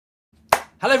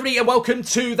Hello everybody and welcome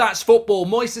to That's Football.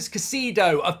 Moises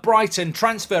Caicedo of Brighton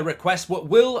transfer request. What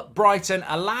will Brighton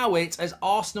allow it as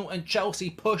Arsenal and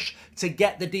Chelsea push to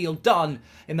get the deal done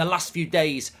in the last few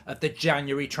days of the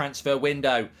January transfer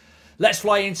window? Let's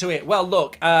fly into it. Well,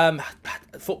 look,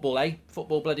 football, eh?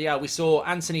 Football, bloody hell. We saw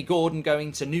Anthony Gordon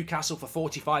going to Newcastle for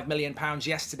 £45 million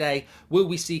yesterday. Will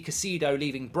we see Caicedo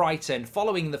leaving Brighton,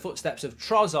 following the footsteps of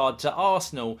Trossard to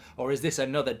Arsenal? Or is this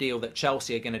another deal that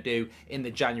Chelsea are going to do in the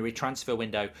January transfer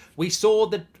window? We saw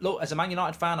look, as a Man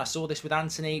United fan, I saw this with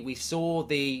Anthony. We saw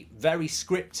the very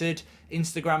scripted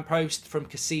Instagram post from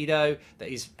Caicedo that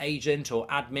his agent or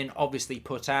admin obviously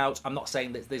put out. I'm not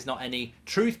saying that there's not any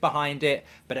truth behind it,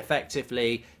 but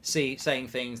effectively saying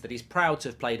things that he's proud to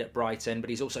have played at Brighton, but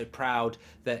he's also proud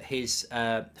that his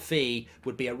fee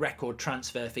would be a record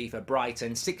transfer fee for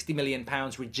Brighton. £60 million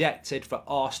rejected for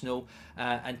Arsenal,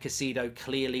 and Caicedo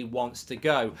clearly wants to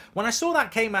go. When I saw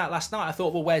that came out last night, I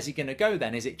thought, well, where's he going to go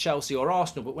then? Is it Chelsea or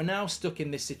Arsenal? But we're now stuck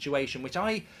in this situation, which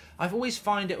I've always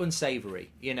find it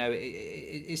unsavoury. You know,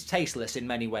 it's tasteless in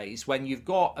many ways. When you've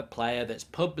got a player that's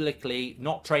publicly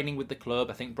not training with the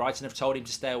club, I think Brighton have told him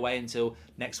to stay away until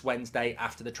next Wednesday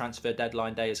after the transfer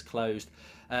deadline day is closed.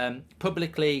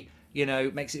 Publicly, you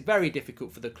know, makes it very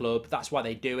difficult for the club. That's why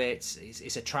they do it.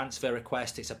 It's a transfer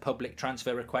request. It's a public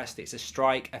transfer request. It's a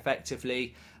strike,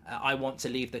 effectively. I want to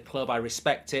leave the club. I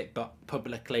respect it, but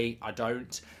publicly I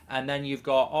don't. And then you've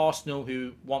got Arsenal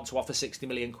who want to offer 60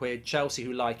 million quid, Chelsea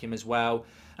who like him as well.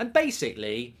 And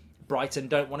basically, Brighton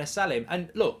don't want to sell him. And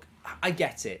look, I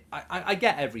get it. I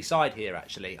get every side here,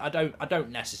 actually. I don't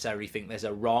necessarily think there's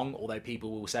a wrong, although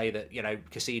people will say that, you know,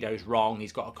 Caicedo's wrong,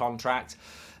 he's got a contract.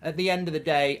 At the end of the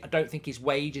day, I don't think his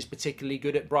wage is particularly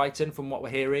good at Brighton from what we're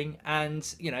hearing. And,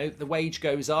 you know, the wage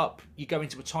goes up, you go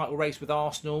into a title race with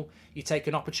Arsenal, you take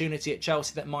an opportunity at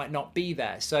Chelsea that might not be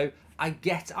there. So I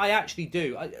actually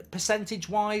do.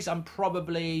 Percentage-wise, I'm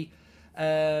probably...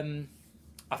 I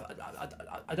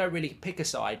don't really pick a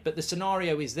side, but the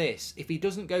scenario is this. If he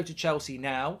doesn't go to Chelsea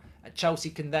now, Chelsea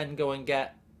can then go and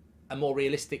get a more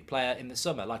realistic player in the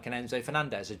summer, like an Enzo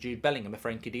Fernandez, a Jude Bellingham, a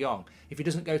Frenkie de Jong. If he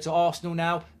doesn't go to Arsenal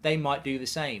now, they might do the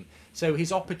same. So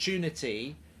his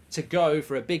opportunity to go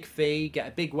for a big fee, get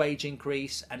a big wage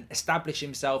increase, and establish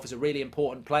himself as a really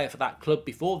important player for that club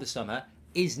before the summer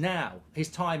is now. His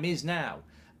time is now.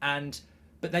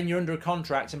 But then you're under a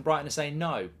contract and Brighton are saying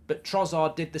no. But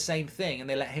Trossard did the same thing and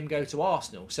they let him go to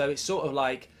Arsenal. So it's sort of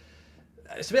like,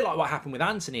 it's a bit like what happened with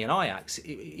Anthony and Ajax.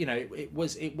 It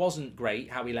wasn't great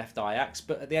how he left Ajax,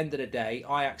 but at the end of the day,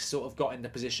 Ajax sort of got in the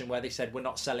position where they said, we're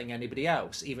not selling anybody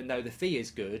else, even though the fee is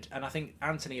good. And I think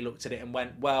Anthony looked at it and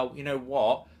went, well, you know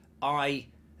what? I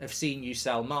have seen you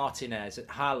sell Martinez,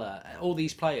 Haller, all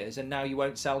these players, and now you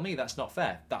won't sell me. That's not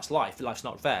fair. That's life. Life's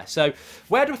not fair. So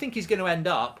where do I think he's going to end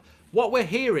up? What we're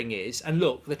hearing is, and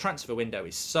look, the transfer window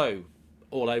is so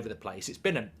all over the place. It's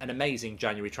been an amazing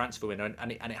January transfer window,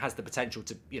 and it has the potential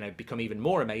to, you know, become even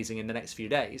more amazing in the next few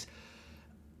days.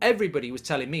 Everybody was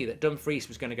telling me that Dumfries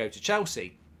was going to go to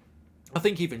Chelsea. I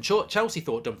think even Chelsea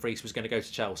thought Dumfries was going to go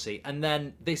to Chelsea, and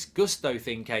then this Gusto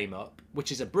thing came up, which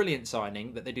is a brilliant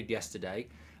signing that they did yesterday,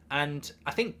 and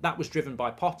I think that was driven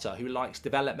by Potter, who likes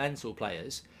developmental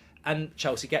players, and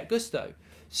Chelsea get Gusto.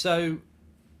 So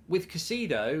with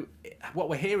Caicedo, what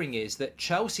we're hearing is that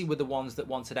Chelsea were the ones that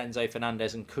wanted Enzo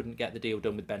Fernandez and couldn't get the deal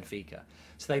done with Benfica.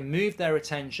 So they moved their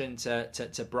attention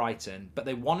to Brighton, but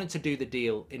they wanted to do the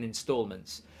deal in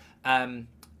instalments. And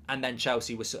then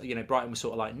Chelsea was, you know, Brighton was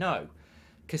sort of like, no.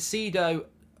 Caicedo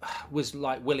was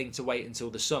like willing to wait until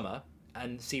the summer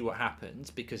and see what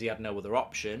happened because he had no other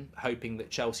option, hoping that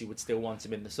Chelsea would still want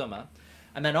him in the summer.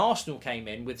 And then Arsenal came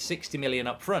in with 60 million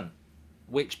up front,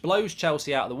 which blows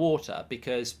Chelsea out of the water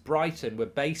because Brighton were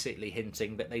basically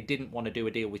hinting that they didn't want to do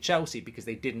a deal with Chelsea because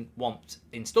they didn't want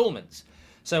instalments.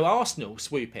 So Arsenal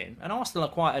swoop in, and Arsenal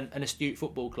are quite an astute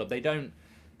football club. They're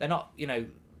not, you know,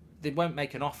 they won't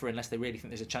make an offer unless they really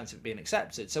think there's a chance of it being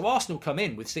accepted. So Arsenal come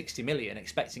in with 60 million,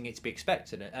 expecting it to be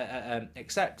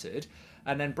accepted,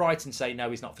 and then Brighton say, no,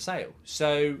 he's not for sale.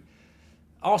 So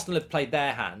Arsenal have played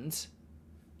their hand,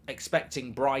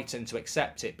 expecting Brighton to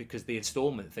accept it because the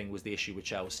instalment thing was the issue with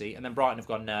Chelsea, and then Brighton have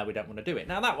gone, no, we don't want to do it.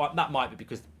 Now that might be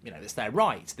because, you know, it's their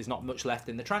right. There's not much left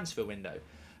in the transfer window.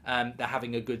 They're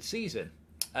having a good season,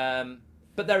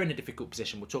 but they're in a difficult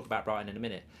position. We'll talk about Brighton in a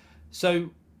minute. So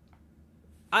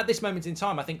at this moment in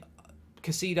time, I think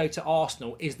Caicedo to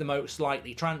Arsenal is the most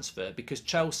likely transfer because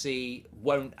Chelsea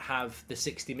won't have the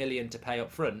 60 million to pay up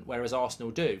front, whereas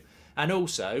Arsenal do. And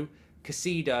also,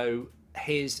 Caicedo,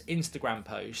 his Instagram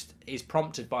post is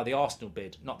prompted by the Arsenal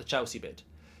bid, not the Chelsea bid.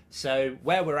 So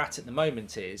where we're at the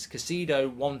moment is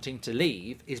Caicedo wanting to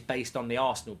leave is based on the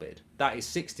Arsenal bid. That is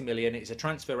 60 million. It's a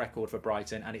transfer record for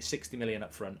Brighton, and it's 60 million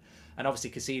up front. And obviously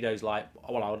Caicedo's like,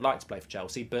 well, I would like to play for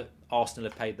Chelsea, but Arsenal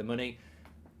have paid the money.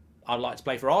 I'd like to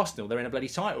play for Arsenal. They're in a bloody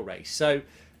title race. So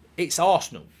it's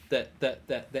Arsenal that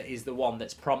is the one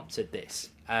that's prompted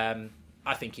this.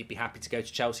 I think he'd be happy to go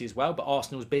to Chelsea as well, but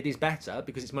Arsenal's bid is better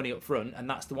because it's money up front, and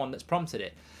that's the one that's prompted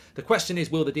it. The question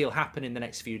is, will the deal happen in the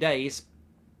next few days?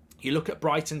 You look at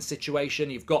Brighton's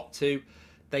situation, you've got to.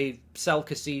 They sell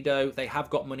Caicedo, they have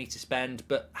got money to spend,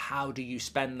 but how do you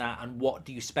spend that, and what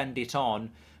do you spend it on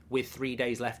with 3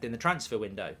 days left in the transfer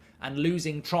window? And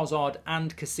losing Trossard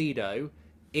and Caicedo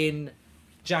in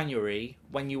January,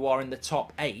 when you are in the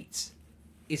top 8,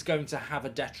 is going to have a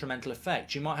detrimental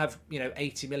effect. You might have,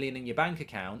 80 million in your bank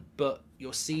account, but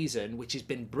your season, which has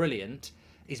been brilliant,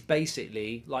 is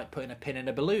basically like putting a pin in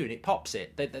a balloon. It pops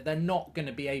it. They're not going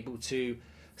to be able to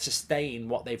sustain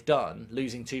what they've done,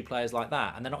 losing 2 players like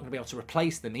that, and they're not going to be able to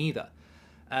replace them either.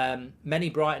 Many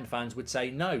Brighton fans would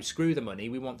say, no, screw the money,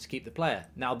 we want to keep the player.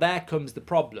 Now there comes the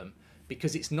problem,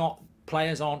 because it's not,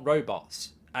 players aren't robots.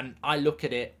 And I look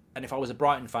at it, and if I was a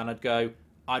Brighton fan, I'd go,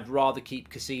 I'd rather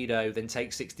keep Caicedo than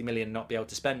take 60 million and not be able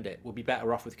to spend it. We'll be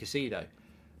better off with Caicedo.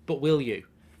 But will you?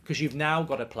 Because you've now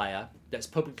got a player that's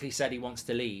publicly said he wants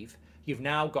to leave. You've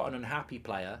now got an unhappy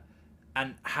player,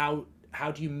 and how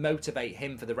do you motivate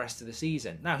him for the rest of the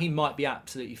season? Now, he might be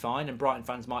absolutely fine, and Brighton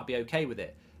fans might be okay with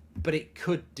it, but it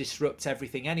could disrupt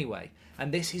everything anyway.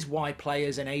 And this is why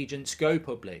players and agents go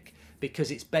public,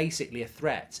 because it's basically a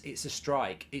threat. It's a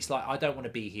strike. It's like, I don't want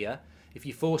to be here. If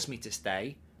you force me to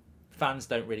stay, fans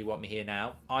don't really want me here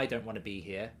now. I don't want to be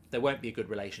here. There won't be a good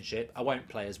relationship. I won't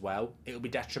play as well. It'll be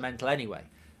detrimental anyway.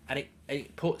 And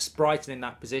it puts Brighton in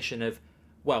that position of,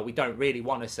 well, we don't really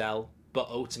want to sell, but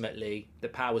ultimately the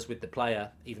power's with the player,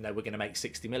 even though we're going to make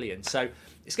 60 million. So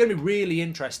it's going to be really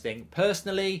interesting.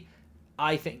 Personally,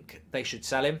 I think they should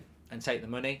sell him and take the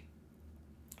money.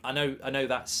 I know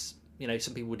that's,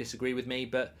 some people will disagree with me,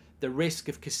 but the risk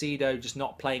of Caicedo just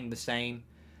not playing the same,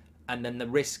 and then the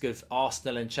risk of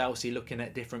Arsenal and Chelsea looking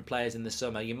at different players in the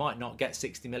summer, you might not get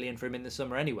 60 million for him in the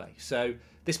summer anyway. So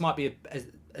this might be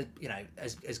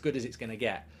as good as it's going to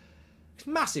get. It's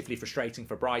massively frustrating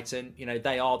for Brighton.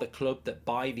 They are the club that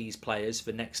buy these players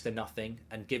for next to nothing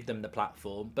and give them the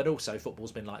platform. But also,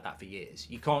 football's been like that for years.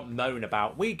 You can't moan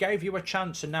about, we gave you a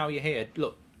chance and now you're here.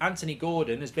 Look, Anthony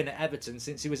Gordon has been at Everton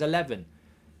since he was 11.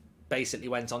 Basically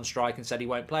went on strike and said he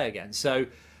won't play again. So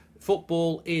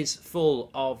football is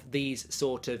full of these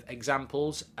sort of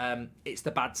examples. It's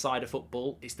the bad side of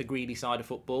football. It's the greedy side of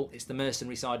football. It's the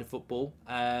mercenary side of football.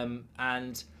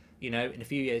 And in a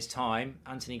few years' time,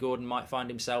 Anthony Gordon might find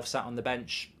himself sat on the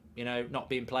bench, not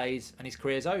being played, and his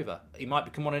career's over. He might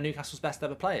become one of Newcastle's best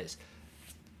ever players.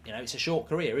 It's a short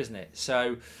career, isn't it?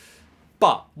 So,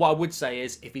 but what I would say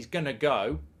is, if he's going to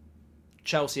go,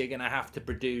 Chelsea are going to have to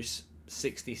produce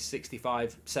 60,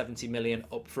 65, 70 million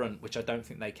up front, which I don't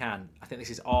think they can. I think this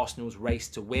is Arsenal's race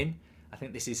to win. I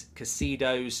think this is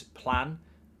Caicedo's plan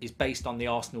is based on the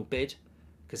Arsenal bid,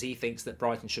 because he thinks that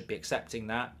Brighton should be accepting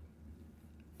that.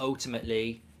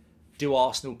 Ultimately, do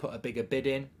Arsenal put a bigger bid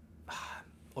in,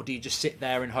 or do you just sit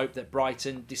there and hope that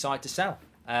Brighton decide to sell?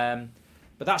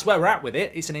 But that's where we're at with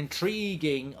it. It's an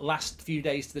intriguing last few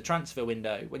days to the transfer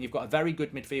window when you've got a very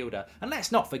good midfielder. And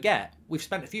let's not forget, we've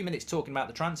spent a few minutes talking about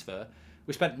the transfer.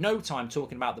 We've spent no time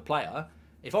talking about the player.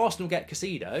 If Arsenal get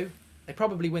Caicedo, they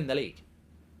probably win the league.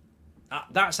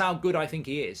 That's how good I think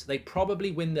he is. They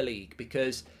probably win the league,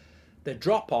 because the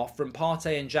drop-off from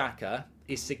Partey and Xhaka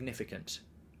is significant.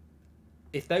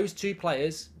 If those 2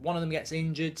 players, one of them gets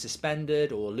injured,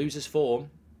 suspended, or loses form,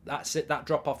 that's it. That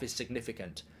drop-off is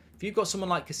significant. If you've got someone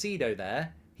like Caicedo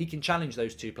there, he can challenge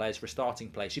those 2 players for a starting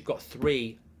place. You've got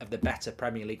 3 of the better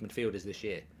Premier League midfielders this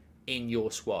year in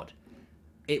your squad.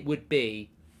 It would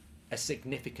be a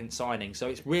significant signing. So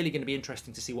it's really going to be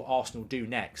interesting to see what Arsenal do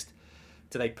next.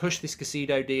 Do they push this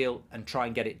Caicedo deal and try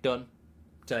and get it done?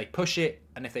 Do they push it,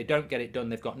 and if they don't get it done,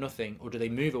 they've got nothing? Or do they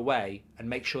move away and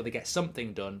make sure they get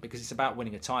something done? Because it's about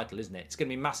winning a title, isn't it? It's going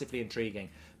to be massively intriguing.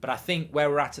 But I think where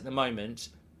we're at the moment,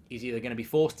 he's either going to be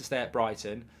forced to stay at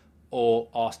Brighton, or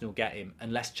Arsenal get him,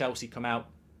 unless Chelsea come out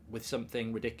with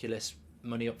something ridiculous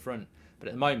money up front. But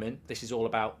at the moment, this is all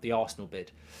about the Arsenal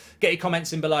bid. Get your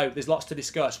comments in below. There's lots to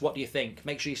discuss. What do you think?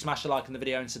 Make sure you smash a like on the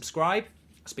video and subscribe.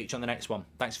 I'll speak to you on the next one.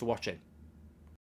 Thanks for watching.